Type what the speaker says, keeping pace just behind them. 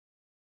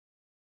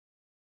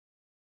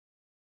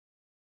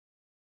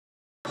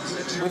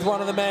with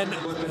one of the men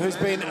who's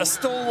been a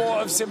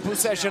stalwart of simple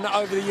session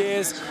over the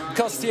years,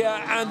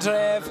 Kostya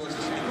Andreev.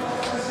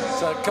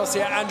 So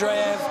Kostya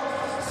Andreev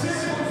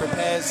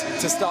prepares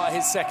to start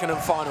his second and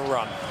final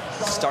run.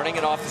 Starting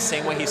it off the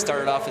same way he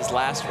started off his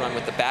last run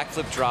with the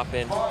backflip drop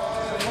in,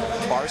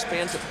 bar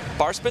spin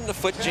to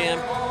foot jam,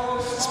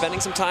 spending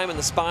some time in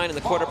the spine and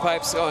the quarter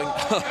pipes, going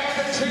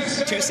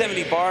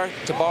 270 bar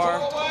to bar.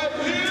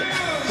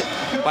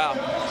 Wow,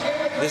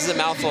 this is a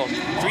mouthful.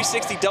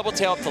 360 double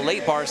tail up to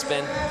late bar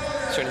spin,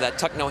 straight to that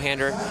tuck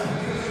no-hander.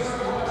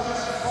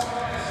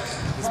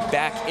 He's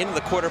back into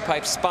the quarter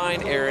pipe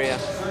spine area.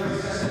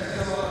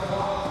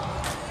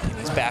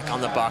 He's back on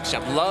the box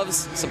jump.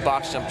 Loves some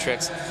box jump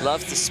tricks,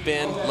 loves to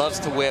spin, loves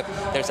to whip.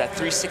 There's that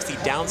 360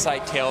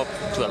 downside tail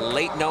to a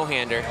late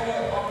no-hander.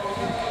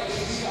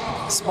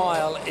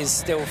 Smile is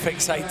still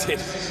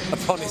fixated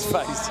upon his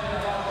face.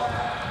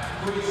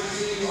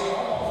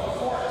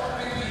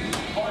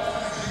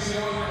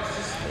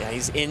 Yeah,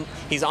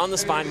 he's on the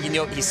spine, you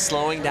know, he's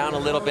slowing down a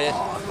little bit.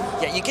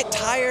 Yeah, you get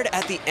tired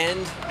at the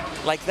end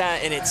like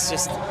that, and it's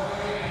just,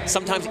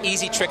 sometimes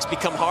easy tricks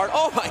become hard.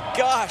 Oh my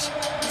gosh!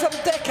 It's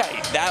a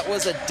decade. That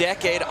was a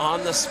decade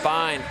on the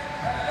spine.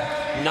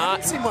 I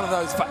haven't seen one of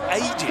those for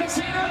ages.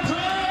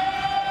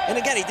 And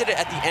again, he did it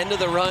at the end of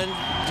the run,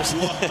 just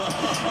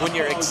when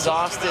you're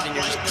exhausted and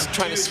you're just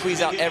trying to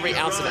squeeze out every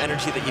ounce of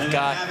energy that you've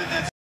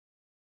got.